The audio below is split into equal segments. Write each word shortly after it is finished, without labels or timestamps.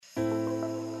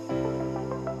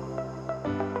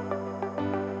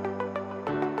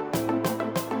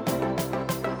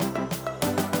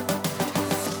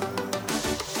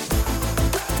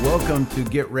Welcome to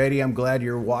Get Ready. I'm glad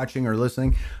you're watching or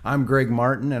listening. I'm Greg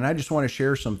Martin, and I just want to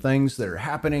share some things that are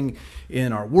happening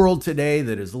in our world today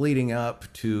that is leading up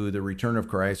to the return of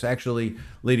Christ, actually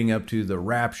leading up to the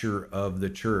rapture of the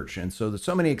church. And so there's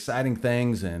so many exciting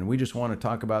things, and we just want to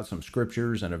talk about some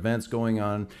scriptures and events going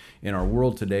on in our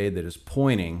world today that is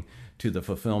pointing to the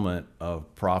fulfillment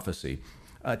of prophecy.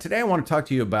 Today I want to talk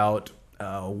to you about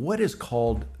what is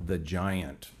called the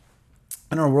giant.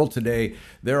 In our world today,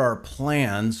 there are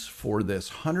plans for this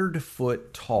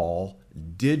 100-foot tall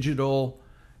digital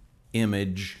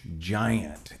image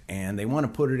giant, and they want to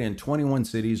put it in 21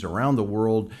 cities around the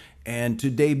world and to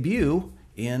debut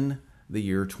in the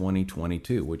year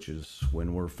 2022, which is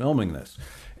when we're filming this.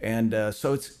 And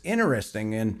so it's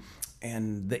interesting,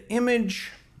 and the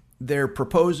image they're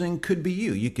proposing could be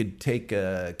you. You could take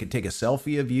a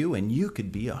selfie of you, and you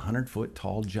could be a 100-foot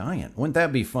tall giant. Wouldn't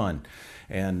that be fun?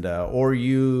 And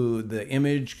the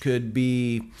image could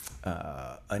be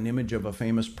an image of a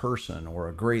famous person, or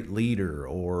a great leader,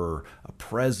 or a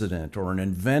president, or an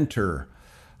inventor.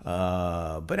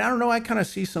 But I don't know. I kind of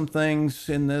see some things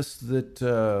in this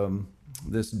that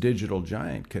this digital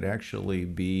giant could actually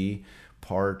be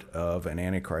part of an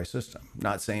Antichrist system.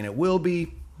 Not saying it will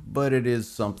be, but it is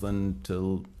something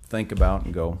to think about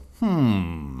and go,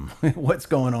 what's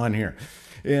going on here?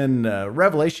 In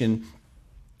Revelation,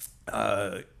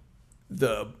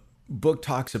 the book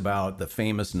talks about the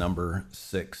famous number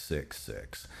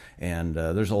 666. And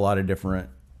there's a lot of different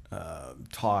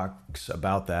talks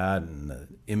about that, and the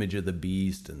image of the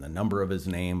beast and the number of his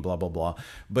name, blah, blah, blah.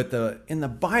 But in the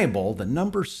Bible, the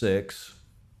number 6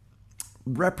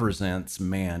 represents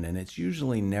man, and it's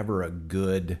usually never a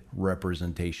good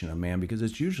representation of man, because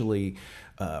it's usually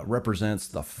represents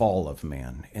the fall of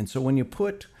man. And so when you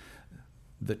put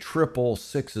the triple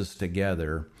sixes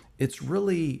together, it's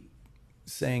really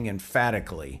saying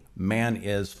emphatically, man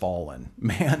is fallen,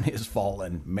 man is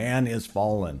fallen, man is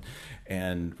fallen,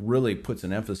 and really puts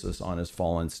an emphasis on his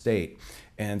fallen state.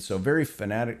 And so very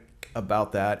fanatic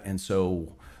about that. And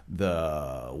so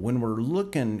when we're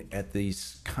looking at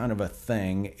these kind of a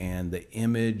thing and the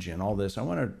image and all this, I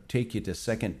want to take you to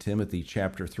 2 Timothy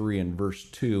chapter 3 and verse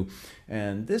 2.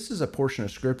 And this is a portion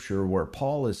of scripture where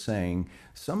Paul is saying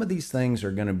some of these things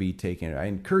are going to be taken. I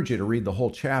encourage you to read the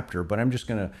whole chapter, but I'm just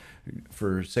going to,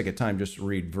 for sake of time, just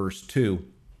read verse 2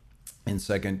 in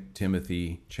 2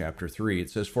 Timothy chapter 3. It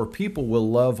says, "For people will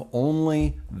love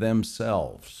only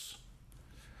themselves."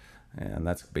 And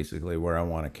that's basically where I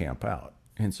want to camp out.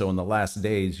 And so in the last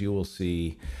days, you will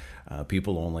see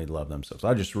people only love themselves.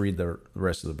 I'll just read the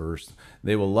rest of the verse.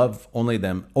 "They will love only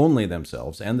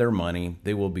themselves and their money.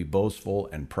 They will be boastful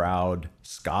and proud,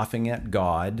 scoffing at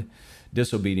God,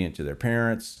 disobedient to their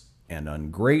parents, and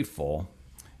ungrateful,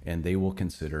 and they will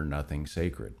consider nothing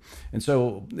sacred." And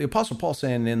so the Apostle Paul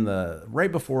saying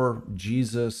right before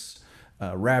Jesus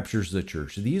raptures the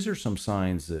church, these are some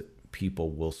signs that people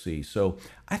will see. So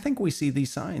I think we see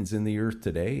these signs in the earth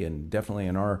today, and definitely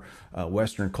in our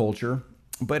Western culture.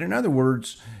 But in other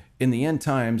words, in the end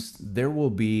times, there will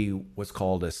be what's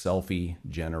called a selfie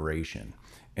generation.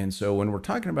 And so when we're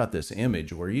talking about this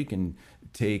image where you can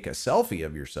take a selfie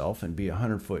of yourself and be a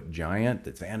 100-foot giant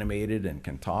that's animated and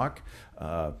can talk,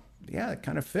 it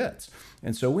kind of fits.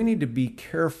 And so we need to be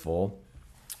careful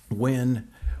when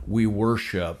we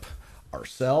worship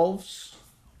ourselves,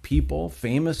 people,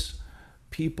 famous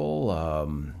people,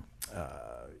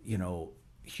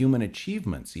 human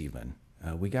achievements even.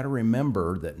 We got to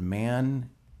remember that man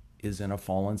is in a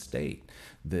fallen state,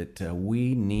 that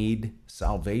we need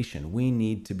salvation. We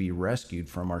need to be rescued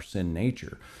from our sin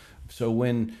nature. So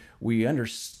when we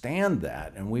understand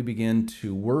that and we begin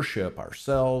to worship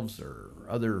ourselves or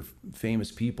other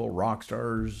famous people, rock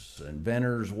stars,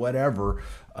 inventors, whatever,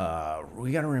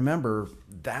 we got to remember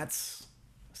that's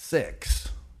 6.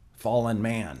 Fallen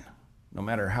man, no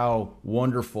matter how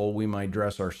wonderful we might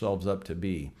dress ourselves up to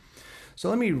be. So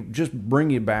let me just bring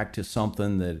you back to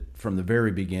something that from the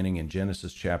very beginning in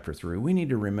Genesis chapter 3, we need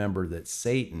to remember that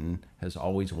Satan has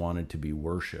always wanted to be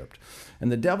worshiped.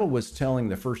 And the devil was telling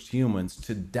the first humans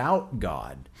to doubt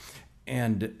God.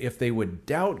 And if they would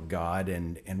doubt God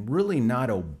and really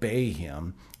not obey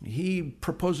him, he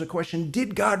proposed a question: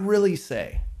 did God really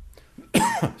say,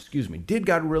 did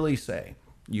God really say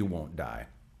you won't die?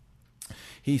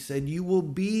 He said, you will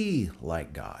be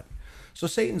like God. So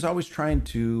Satan's always trying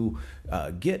to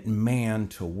get man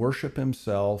to worship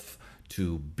himself,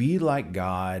 to be like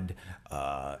God,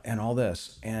 and all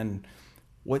this. And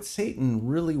what Satan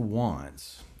really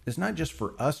wants is not just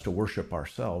for us to worship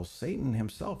ourselves. Satan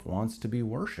himself wants to be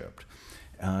worshiped.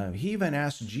 He even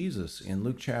asked Jesus in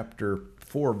Luke chapter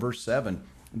 4, verse 7,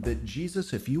 that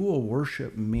Jesus, if you will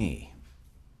worship me,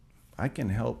 I can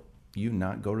help you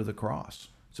not go to the cross.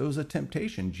 So it was a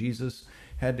temptation Jesus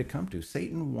had to come to.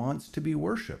 Satan wants to be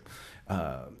worshiped.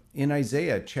 In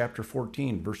Isaiah chapter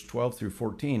 14, verse 12 through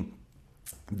 14,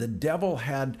 the devil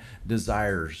had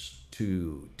desires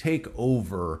to take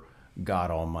over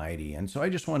God Almighty. And so I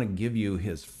just want to give you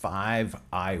his 5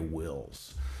 I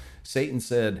wills. Satan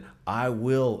said, I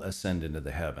will ascend into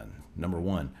the heaven. Number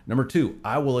 1. Number 2,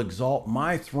 I will exalt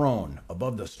my throne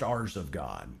above the stars of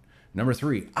God. Number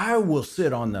 3, I will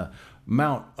sit on the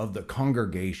mount of the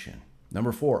congregation.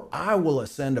 Number 4, I will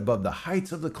ascend above the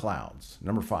heights of the clouds.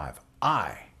 Number 5,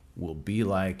 I will be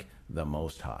like the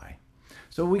Most High.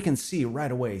 So we can see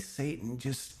right away, Satan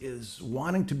just is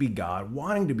wanting to be God,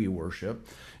 wanting to be worshiped.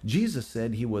 Jesus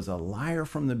said he was a liar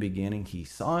from the beginning. He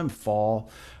saw him fall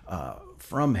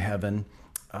from heaven.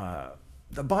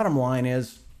 The bottom line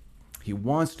is he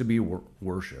wants to be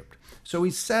worshiped. So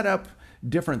he set up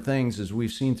different things as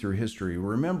we've seen through history.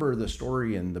 Remember the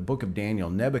story in the book of Daniel,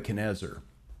 Nebuchadnezzar.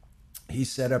 He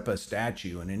set up a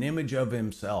statue and an image of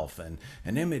himself and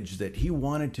an image that he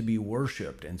wanted to be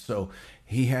worshiped. And so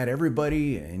he had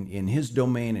everybody in his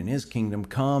domain, in his kingdom,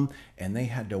 come, and they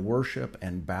had to worship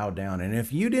and bow down. And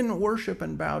if you didn't worship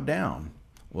and bow down,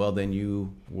 well, then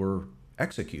you were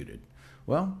executed.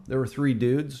 Well, there were 3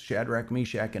 dudes, Shadrach,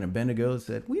 Meshach, and Abednego, that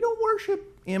said, we don't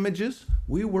worship images.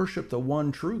 We worship the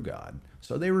one true God.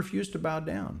 So they refused to bow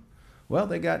down. Well,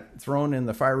 they got thrown in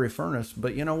the fiery furnace,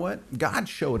 but you know what? God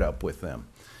showed up with them.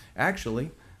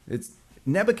 Actually, it's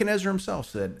Nebuchadnezzar himself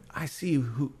said, I see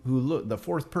who look, the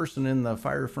 4th person in the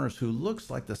fiery furnace who looks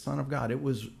like the Son of God. It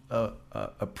was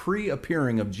a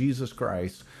pre-appearing of Jesus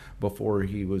Christ before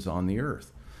he was on the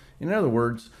earth. In other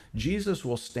words, Jesus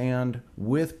will stand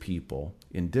with people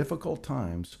in difficult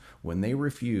times when they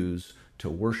refuse to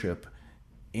worship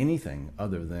anything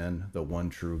other than the one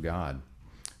true God.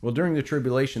 Well, during the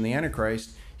tribulation, the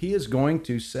Antichrist, he is going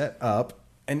to set up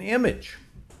an image,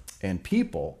 and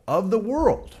people of the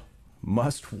world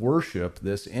must worship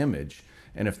this image.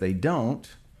 And if they don't,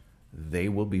 they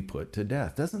will be put to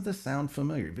death. Doesn't this sound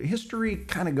familiar? History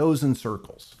kind of goes in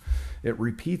circles. It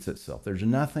repeats itself. There's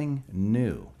nothing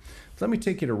new. So let me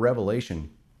take you to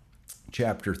Revelation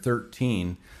chapter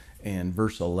 13 and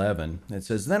verse 11. It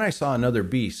says, Then I saw another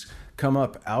beast come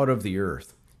up out of the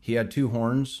earth. He had 2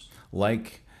 horns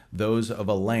like those of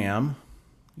a lamb.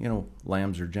 You know,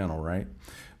 lambs are gentle, right?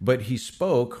 But he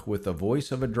spoke with the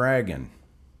voice of a dragon.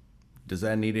 Does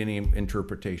that need any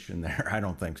interpretation there? I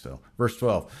don't think so. Verse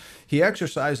 12, he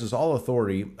exercises all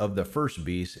authority of the first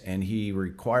beast, and he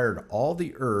required all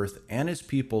the earth and his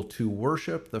people to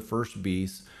worship the first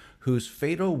beast whose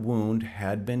fatal wound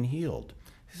had been healed.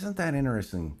 Isn't that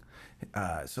interesting?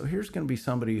 So here's going to be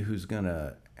somebody who's going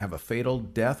to have a fatal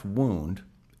death wound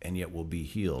and yet will be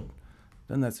healed.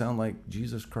 Doesn't that sound like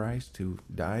Jesus Christ who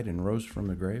died and rose from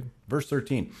the grave? Verse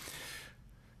 13,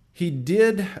 he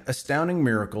did astounding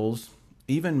miracles,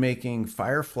 even making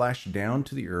fire flash down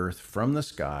to the earth from the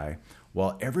sky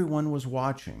while everyone was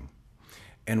watching.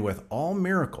 And with all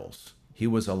miracles, he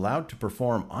was allowed to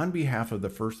perform on behalf of the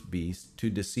first beast to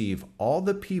deceive all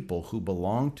the people who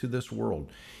belong to this world.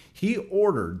 He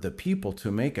ordered the people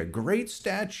to make a great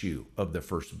statue of the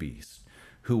first beast,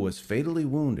 who was fatally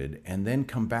wounded, and then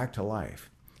come back to life.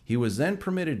 He was then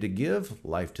permitted to give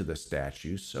life to the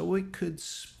statue so it could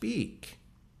speak.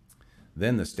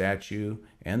 Then the statue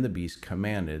and the beast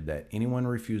commanded that anyone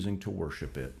refusing to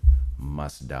worship it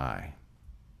must die.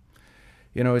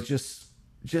 You know, it's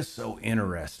just so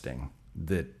interesting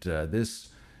that this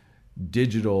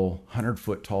digital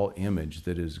 100-foot tall image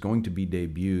that is going to be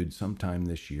debuted sometime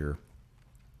this year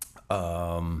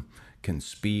can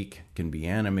speak, can be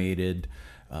animated.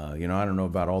 I don't know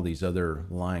about all these other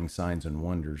lying signs and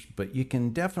wonders, but you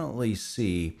can definitely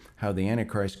see how the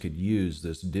Antichrist could use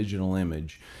this digital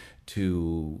image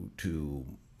to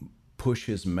push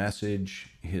his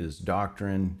message, his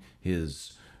doctrine,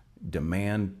 his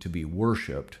demand to be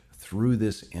worshiped through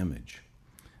this image.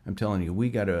 I'm telling you, we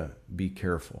got to be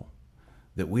careful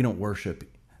that we don't worship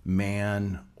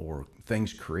man or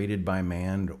things created by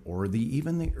man or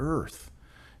even the earth.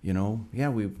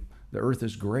 The earth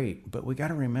is great, but we got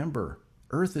to remember,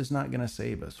 earth is not going to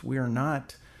save us. We are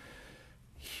not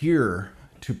here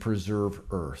to preserve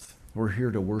earth. We're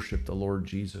here to worship the Lord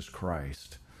Jesus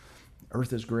Christ.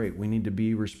 Earth is great. We need to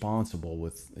be responsible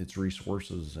with its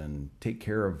resources and take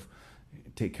care of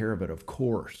it, of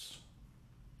course.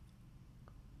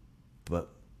 But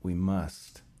we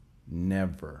must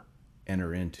never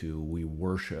enter into, we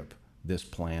worship this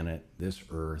planet, this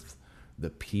earth, the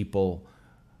people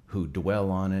who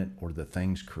dwell on it, or the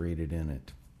things created in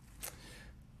it.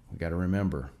 we got to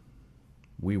remember,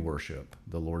 we worship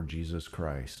the Lord Jesus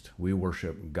Christ. We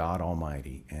worship God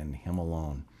Almighty and Him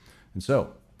alone. And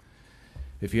so,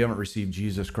 if you haven't received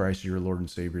Jesus Christ as your Lord and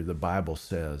Savior, the Bible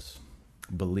says,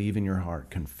 believe in your heart,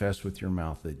 confess with your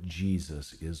mouth that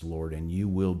Jesus is Lord, and you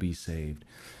will be saved.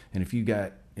 And if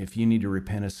you need to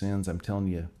repent of sins, I'm telling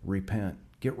you, repent.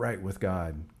 Get right with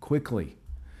God quickly.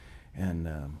 And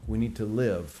we need to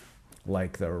live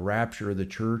like the rapture of the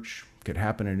church could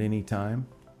happen at any time.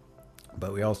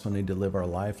 But we also need to live our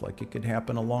life like it could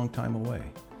happen a long time away.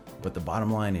 But the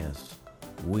bottom line is,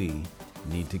 we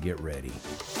need to get ready.